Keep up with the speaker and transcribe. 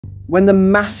When the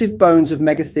massive bones of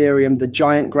Megatherium, the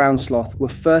giant ground sloth, were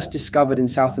first discovered in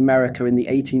South America in the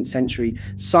 18th century,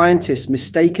 scientists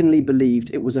mistakenly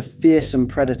believed it was a fearsome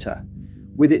predator.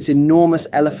 With its enormous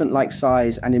elephant-like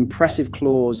size and impressive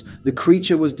claws, the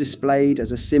creature was displayed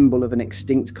as a symbol of an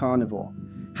extinct carnivore.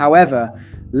 However,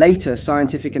 later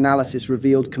scientific analysis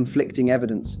revealed conflicting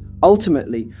evidence.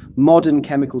 Ultimately, modern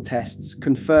chemical tests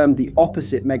confirmed the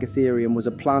opposite Megatherium was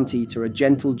a plant eater, a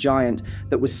gentle giant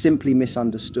that was simply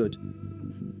misunderstood.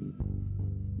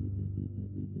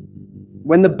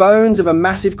 When the bones of a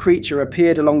massive creature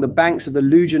appeared along the banks of the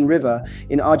Lujan River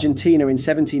in Argentina in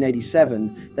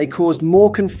 1787, they caused more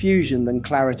confusion than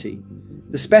clarity.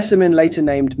 The specimen, later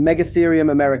named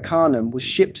Megatherium americanum, was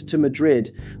shipped to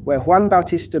Madrid, where Juan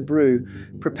Bautista Bru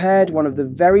prepared one of the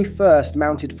very first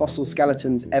mounted fossil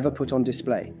skeletons ever put on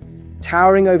display.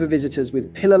 Towering over visitors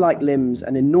with pillar-like limbs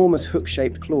and enormous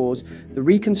hook-shaped claws, the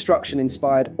reconstruction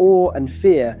inspired awe and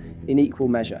fear in equal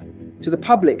measure. To the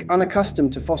public,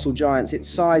 unaccustomed to fossil giants, its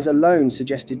size alone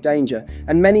suggested danger,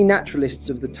 and many naturalists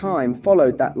of the time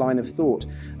followed that line of thought.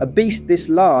 A beast this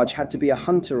large had to be a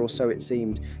hunter, or so it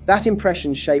seemed. That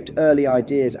impression shaped early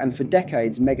ideas, and for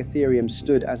decades Megatherium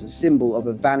stood as a symbol of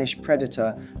a vanished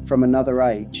predator from another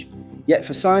age. Yet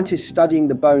for scientists studying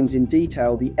the bones in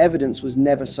detail, the evidence was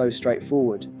never so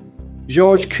straightforward.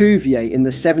 Georges Cuvier in the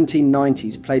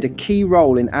 1790s played a key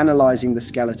role in analysing the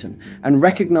skeleton and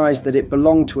recognised that it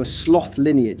belonged to a sloth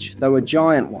lineage, though a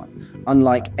giant one,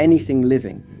 unlike anything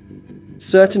living.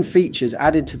 Certain features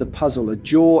added to the puzzle, a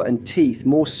jaw and teeth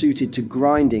more suited to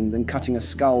grinding than cutting a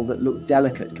skull that looked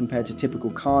delicate compared to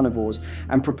typical carnivores,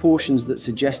 and proportions that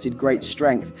suggested great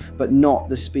strength but not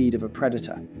the speed of a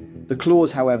predator. The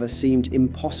claws, however, seemed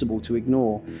impossible to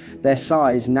ignore. Their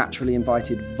size naturally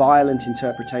invited violent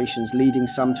interpretations, leading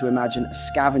some to imagine a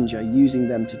scavenger using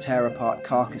them to tear apart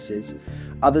carcasses.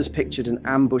 Others pictured an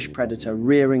ambush predator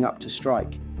rearing up to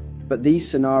strike. But these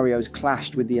scenarios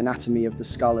clashed with the anatomy of the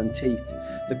skull and teeth.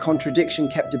 The contradiction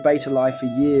kept debate alive for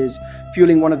years,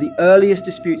 fueling one of the earliest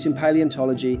disputes in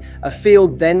paleontology, a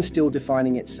field then still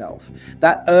defining itself.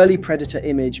 That early predator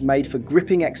image made for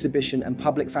gripping exhibition and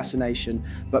public fascination,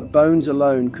 but bones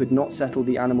alone could not settle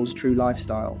the animal's true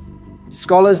lifestyle.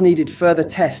 Scholars needed further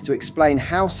tests to explain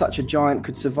how such a giant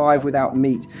could survive without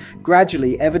meat.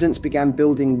 Gradually, evidence began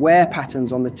building wear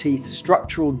patterns on the teeth,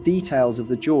 structural details of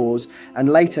the jaws, and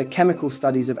later chemical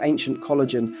studies of ancient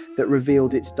collagen that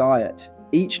revealed its diet.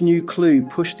 Each new clue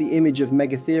pushed the image of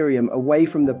Megatherium away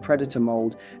from the predator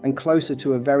mold and closer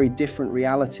to a very different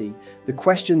reality. The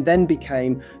question then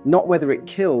became not whether it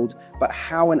killed, but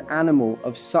how an animal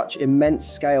of such immense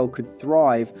scale could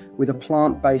thrive with a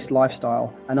plant-based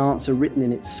lifestyle, an answer written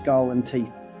in its skull and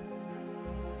teeth.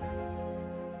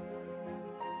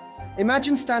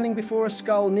 Imagine standing before a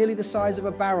skull nearly the size of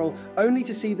a barrel, only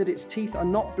to see that its teeth are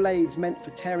not blades meant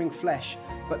for tearing flesh,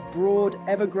 but broad,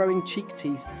 ever-growing cheek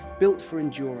teeth built for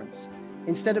endurance.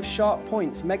 Instead of sharp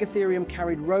points, Megatherium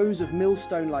carried rows of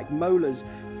millstone-like molars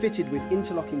fitted with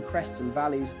interlocking crests and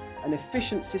valleys, an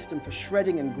efficient system for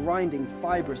shredding and grinding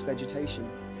fibrous vegetation.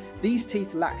 These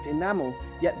teeth lacked enamel,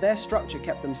 yet their structure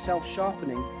kept them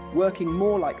self-sharpening, working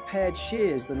more like paired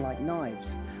shears than like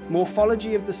knives.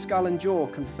 Morphology of the skull and jaw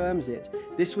confirms it.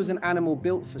 This was an animal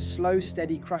built for slow,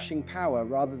 steady crushing power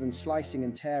rather than slicing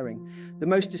and tearing. The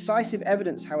most decisive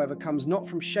evidence, however, comes not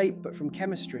from shape but from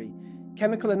chemistry.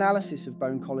 Chemical analysis of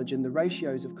bone collagen, the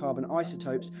ratios of carbon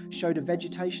isotopes, showed a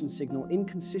vegetation signal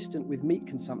inconsistent with meat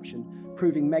consumption,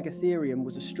 proving Megatherium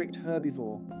was a strict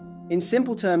herbivore. In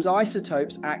simple terms,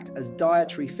 isotopes act as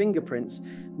dietary fingerprints.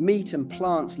 Meat and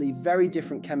plants leave very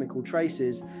different chemical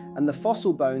traces, and the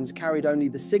fossil bones carried only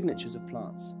the signatures of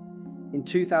plants. In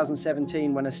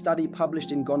 2017, when a study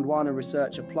published in Gondwana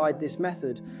Research applied this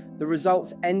method, the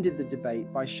results ended the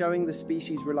debate by showing the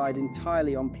species relied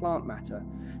entirely on plant matter.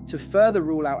 To further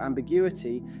rule out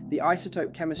ambiguity, the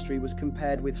isotope chemistry was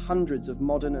compared with hundreds of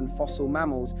modern and fossil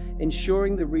mammals,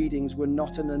 ensuring the readings were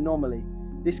not an anomaly.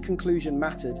 This conclusion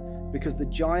mattered because the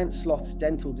giant sloth's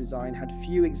dental design had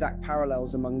few exact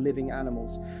parallels among living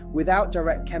animals. Without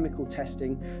direct chemical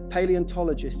testing,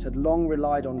 paleontologists had long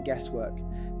relied on guesswork.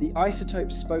 The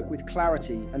isotopes spoke with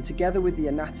clarity, and together with the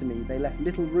anatomy, they left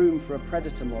little room for a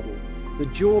predator model. The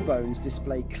jaw bones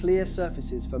display clear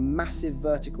surfaces for massive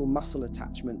vertical muscle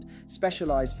attachment,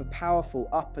 specialized for powerful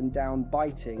up and down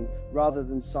biting rather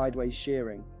than sideways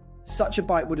shearing. Such a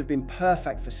bite would have been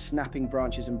perfect for snapping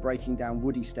branches and breaking down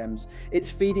woody stems. Its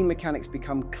feeding mechanics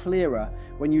become clearer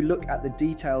when you look at the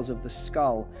details of the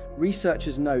skull.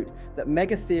 Researchers note that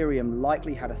Megatherium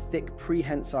likely had a thick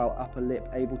prehensile upper lip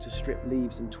able to strip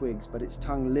leaves and twigs, but its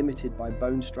tongue, limited by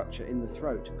bone structure in the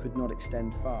throat, could not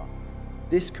extend far.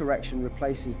 This correction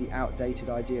replaces the outdated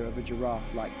idea of a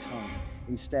giraffe-like tongue.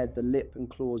 Instead, the lip and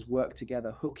claws work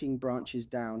together, hooking branches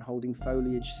down, holding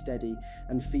foliage steady,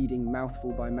 and feeding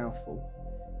mouthful by mouthful.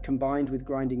 Combined with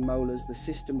grinding molars, the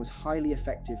system was highly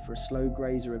effective for a slow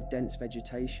grazer of dense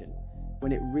vegetation.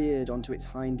 When it reared onto its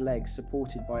hind legs,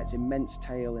 supported by its immense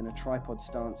tail in a tripod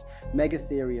stance,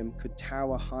 Megatherium could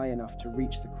tower high enough to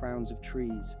reach the crowns of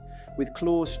trees. With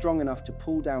claws strong enough to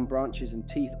pull down branches and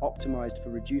teeth optimized for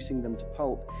reducing them to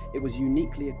pulp, it was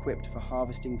uniquely equipped for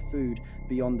harvesting food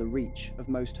beyond the reach of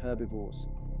most herbivores.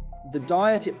 The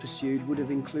diet it pursued would have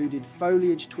included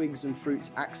foliage, twigs, and fruits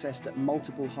accessed at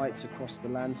multiple heights across the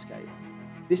landscape.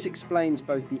 This explains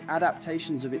both the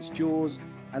adaptations of its jaws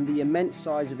and the immense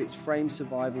size of its frame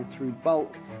survival through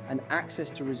bulk and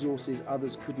access to resources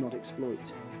others could not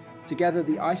exploit. Together,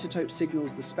 the isotope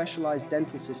signals, the specialized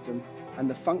dental system, and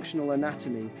the functional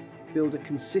anatomy build a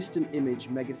consistent image.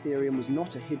 Megatherium was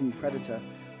not a hidden predator,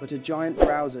 but a giant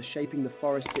browser shaping the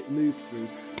forests it moved through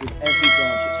with every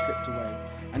branch it stripped away,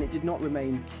 and it did not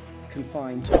remain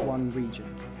confined to one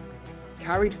region.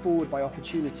 Carried forward by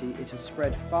opportunity, it has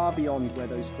spread far beyond where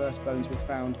those first bones were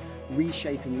found,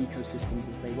 reshaping ecosystems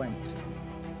as they went.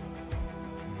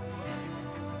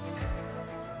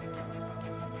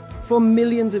 For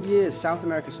millions of years, South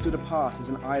America stood apart as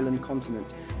an island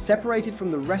continent. Separated from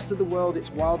the rest of the world,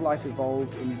 its wildlife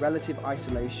evolved in relative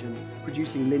isolation,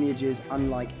 producing lineages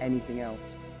unlike anything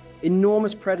else.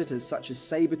 Enormous predators such as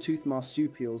saber-toothed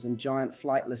marsupials and giant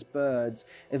flightless birds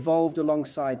evolved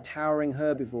alongside towering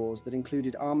herbivores that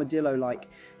included armadillo-like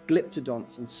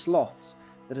glyptodonts and sloths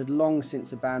that had long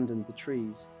since abandoned the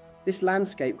trees. This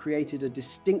landscape created a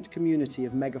distinct community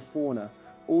of megafauna,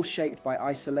 all shaped by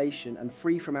isolation and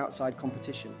free from outside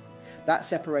competition. That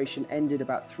separation ended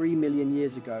about 3 million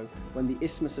years ago when the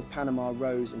Isthmus of Panama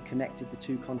rose and connected the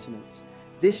two continents.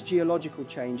 This geological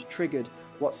change triggered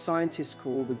what scientists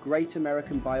call the Great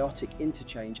American Biotic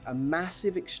Interchange, a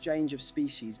massive exchange of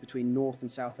species between North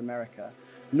and South America.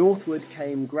 Northward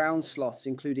came ground sloths,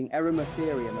 including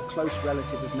Megatherium, a close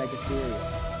relative of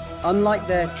Megatherium. Unlike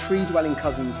their tree-dwelling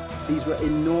cousins, these were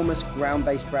enormous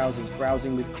ground-based browsers,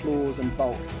 browsing with claws and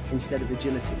bulk instead of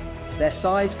agility. Their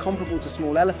size, comparable to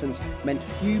small elephants, meant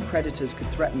few predators could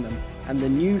threaten them, and the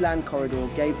new land corridor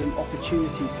gave them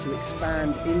opportunities to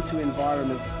expand into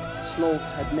environments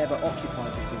sloths had never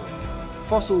occupied before.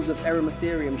 Fossils of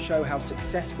Megatherium show how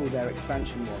successful their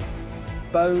expansion was.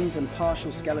 Bones and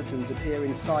partial skeletons appear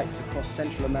in sites across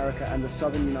Central America and the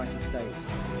southern United States,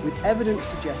 with evidence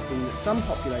suggesting that some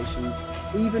populations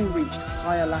even reached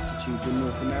higher latitudes in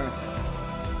North America.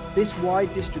 This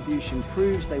wide distribution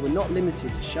proves they were not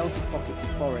limited to sheltered pockets of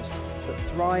forest, but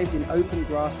thrived in open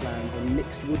grasslands and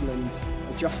mixed woodlands,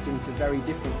 adjusting to very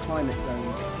different climate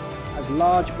zones. As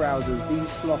large browsers, these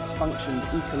sloths functioned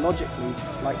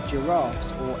ecologically like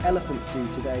giraffes or elephants do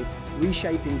today,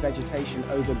 reshaping vegetation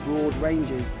over broad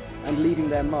ranges and leaving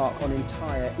their mark on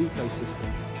entire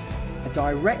ecosystems.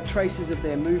 Direct traces of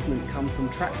their movement come from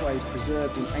trackways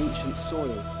preserved in ancient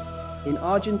soils. In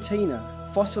Argentina,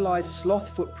 fossilized sloth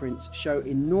footprints show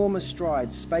enormous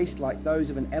strides spaced like those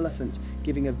of an elephant,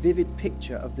 giving a vivid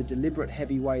picture of the deliberate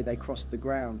heavy way they crossed the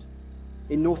ground.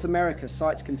 In North America,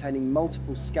 sites containing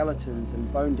multiple skeletons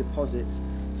and bone deposits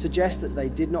suggest that they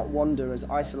did not wander as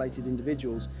isolated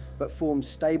individuals, but formed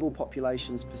stable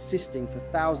populations persisting for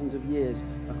thousands of years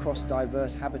across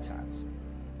diverse habitats.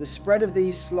 The spread of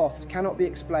these sloths cannot be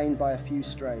explained by a few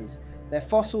strays. Their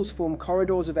fossils form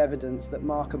corridors of evidence that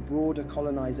mark a broader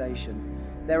colonization.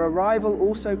 Their arrival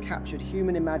also captured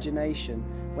human imagination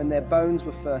when their bones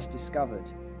were first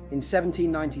discovered. In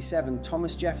 1797,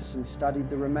 Thomas Jefferson studied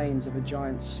the remains of a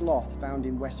giant sloth found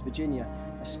in West Virginia,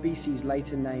 a species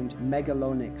later named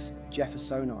Megalonyx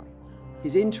jeffersoni.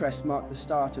 His interest marked the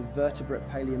start of vertebrate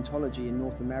paleontology in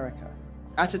North America.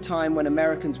 At a time when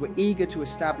Americans were eager to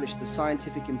establish the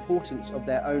scientific importance of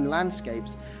their own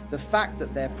landscapes, the fact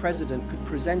that their president could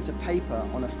present a paper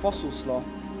on a fossil sloth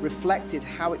reflected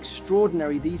how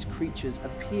extraordinary these creatures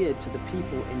appeared to the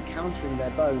people encountering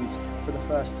their bones for the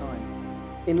first time.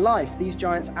 In life, these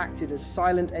giants acted as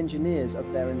silent engineers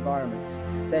of their environments.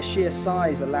 Their sheer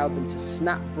size allowed them to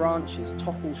snap branches,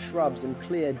 topple shrubs, and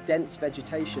clear dense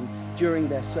vegetation during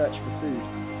their search for food.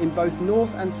 In both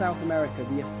North and South America,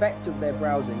 the effect of their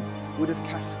browsing would have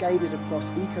cascaded across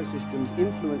ecosystems,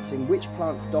 influencing which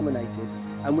plants dominated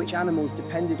and which animals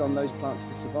depended on those plants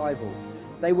for survival.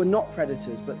 They were not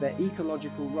predators, but their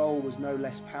ecological role was no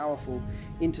less powerful,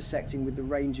 intersecting with the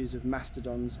ranges of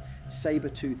mastodons,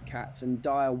 saber-toothed cats, and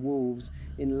dire wolves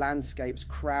in landscapes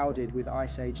crowded with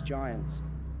Ice Age giants.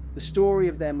 The story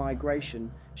of their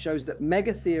migration shows that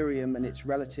Megatherium and its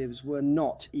relatives were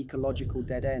not ecological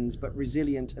dead ends, but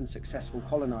resilient and successful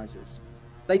colonizers.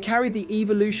 They carried the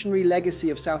evolutionary legacy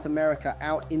of South America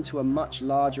out into a much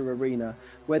larger arena,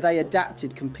 where they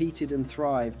adapted, competed, and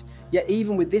thrived. Yet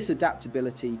even with this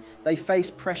adaptability, they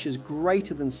faced pressures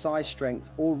greater than size,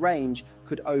 strength, or range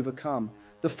could overcome.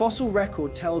 The fossil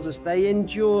record tells us they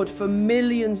endured for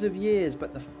millions of years,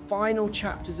 but the final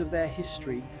chapters of their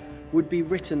history would be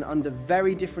written under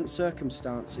very different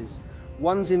circumstances,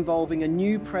 ones involving a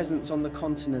new presence on the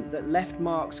continent that left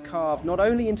marks carved not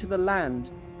only into the land,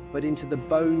 but into the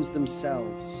bones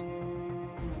themselves.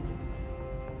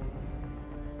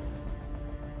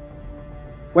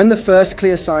 When the first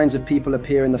clear signs of people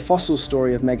appear in the fossil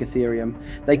story of Megatherium,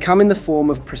 they come in the form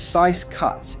of precise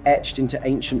cuts etched into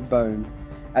ancient bone.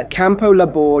 At Campo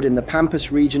Laborde in the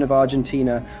Pampas region of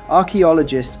Argentina,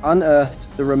 archaeologists unearthed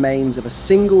the remains of a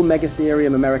single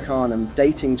Megatherium americanum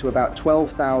dating to about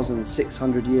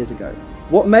 12,600 years ago.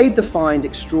 What made the find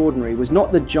extraordinary was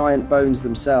not the giant bones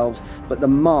themselves, but the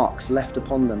marks left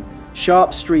upon them.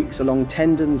 Sharp streaks along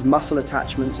tendons, muscle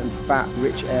attachments, and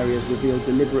fat-rich areas revealed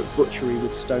deliberate butchery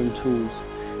with stone tools.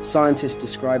 Scientists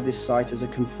describe this site as a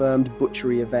confirmed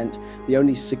butchery event, the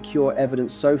only secure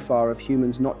evidence so far of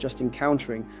humans not just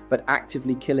encountering, but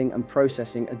actively killing and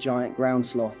processing a giant ground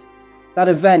sloth. That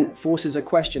event forces a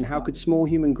question: how could small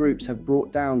human groups have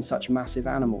brought down such massive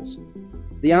animals?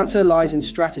 The answer lies in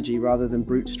strategy rather than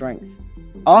brute strength.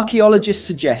 Archaeologists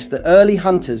suggest that early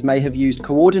hunters may have used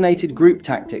coordinated group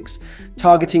tactics,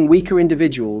 targeting weaker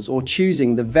individuals or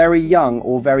choosing the very young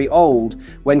or very old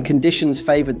when conditions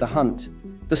favored the hunt.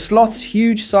 The sloth's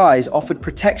huge size offered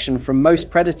protection from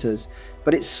most predators,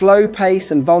 but its slow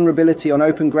pace and vulnerability on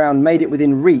open ground made it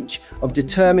within reach of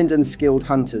determined and skilled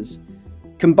hunters.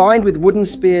 Combined with wooden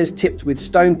spears tipped with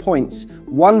stone points,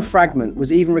 one fragment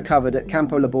was even recovered at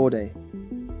Campo Laborde.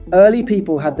 Early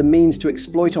people had the means to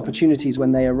exploit opportunities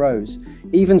when they arose.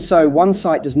 Even so, one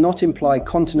site does not imply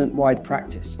continent-wide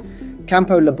practice.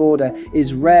 Campo Laborde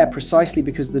is rare precisely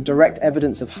because the direct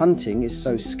evidence of hunting is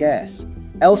so scarce.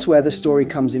 Elsewhere, the story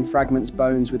comes in fragments,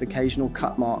 bones with occasional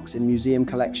cut marks in museum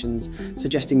collections,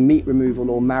 suggesting meat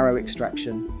removal or marrow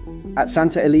extraction. At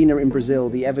Santa Helena in Brazil,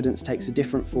 the evidence takes a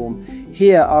different form.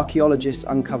 Here, archaeologists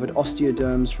uncovered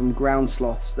osteoderms from ground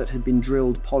sloths that had been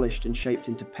drilled, polished, and shaped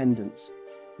into pendants.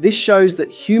 This shows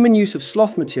that human use of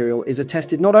sloth material is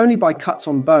attested not only by cuts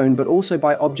on bone, but also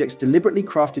by objects deliberately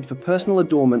crafted for personal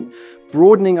adornment,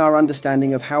 broadening our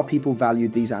understanding of how people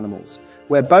valued these animals.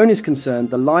 Where bone is concerned,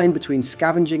 the line between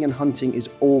scavenging and hunting is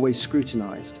always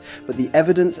scrutinized, but the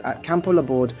evidence at Campo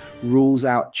Laborde rules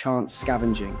out chance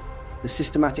scavenging. The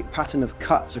systematic pattern of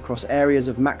cuts across areas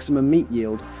of maximum meat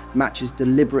yield matches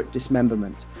deliberate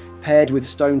dismemberment. Paired with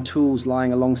stone tools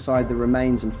lying alongside the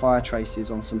remains and fire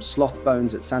traces on some sloth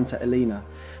bones at Santa Helena,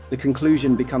 the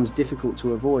conclusion becomes difficult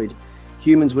to avoid.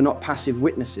 Humans were not passive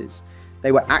witnesses.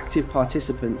 They were active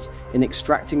participants in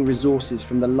extracting resources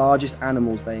from the largest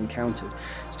animals they encountered.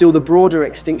 Still, the broader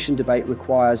extinction debate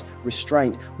requires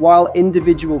restraint. While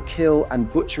individual kill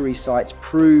and butchery sites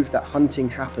prove that hunting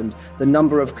happened, the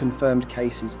number of confirmed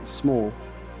cases is small.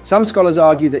 Some scholars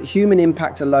argue that human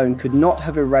impact alone could not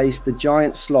have erased the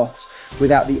giant sloths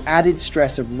without the added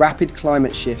stress of rapid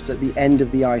climate shifts at the end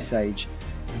of the Ice Age.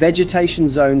 Vegetation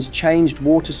zones changed,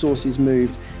 water sources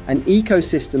moved, and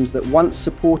ecosystems that once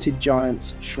supported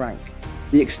giants shrank.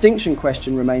 The extinction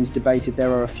question remains debated.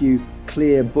 There are a few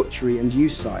clear butchery and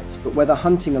use sites, but whether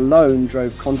hunting alone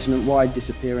drove continent-wide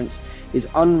disappearance is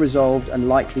unresolved and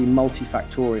likely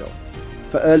multifactorial.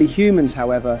 For early humans,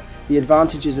 however, the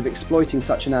advantages of exploiting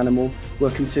such an animal were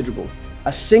considerable.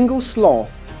 A single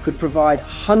sloth could provide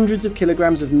hundreds of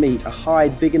kilograms of meat, a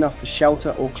hide big enough for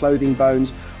shelter or clothing,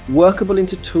 bones, workable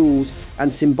into tools,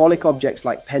 and symbolic objects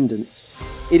like pendants.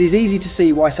 It is easy to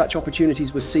see why such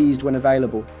opportunities were seized when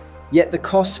available, yet the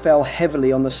costs fell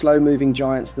heavily on the slow-moving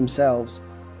giants themselves.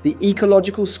 The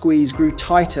ecological squeeze grew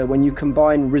tighter when you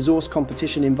combine resource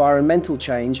competition, environmental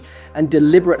change, and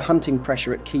deliberate hunting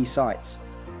pressure at key sites.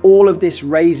 All of this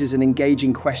raises an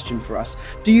engaging question for us.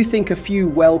 Do you think a few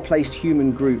well-placed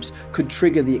human groups could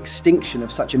trigger the extinction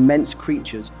of such immense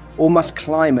creatures, or must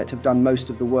climate have done most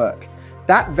of the work?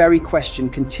 That very question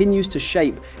continues to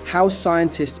shape how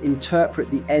scientists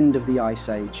interpret the end of the Ice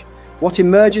Age. What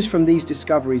emerges from these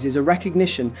discoveries is a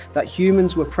recognition that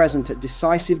humans were present at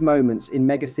decisive moments in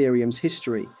Megatherium's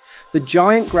history. The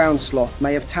giant ground sloth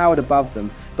may have towered above them,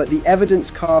 but the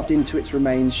evidence carved into its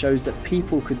remains shows that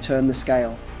people could turn the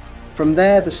scale. From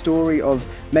there, the story of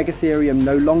Megatherium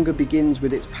no longer begins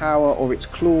with its power or its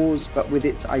claws, but with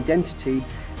its identity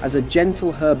as a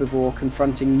gentle herbivore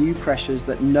confronting new pressures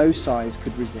that no size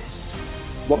could resist.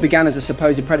 What began as a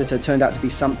supposed predator turned out to be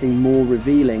something more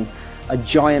revealing, a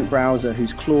giant browser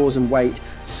whose claws and weight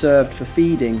served for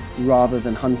feeding rather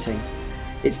than hunting.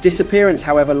 Its disappearance,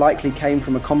 however, likely came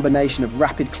from a combination of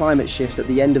rapid climate shifts at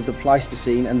the end of the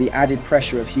Pleistocene and the added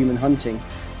pressure of human hunting.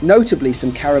 Notably,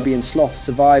 some Caribbean sloths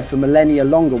survived for millennia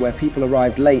longer where people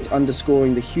arrived late,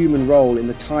 underscoring the human role in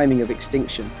the timing of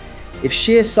extinction. If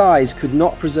sheer size could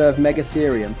not preserve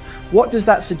Megatherium, what does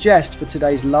that suggest for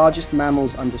today's largest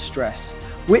mammals under stress?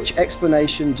 Which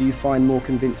explanation do you find more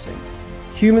convincing?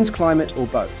 Humans, climate, or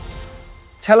both?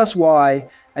 Tell us why,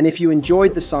 and if you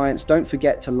enjoyed the science, don't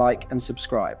forget to like and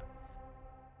subscribe.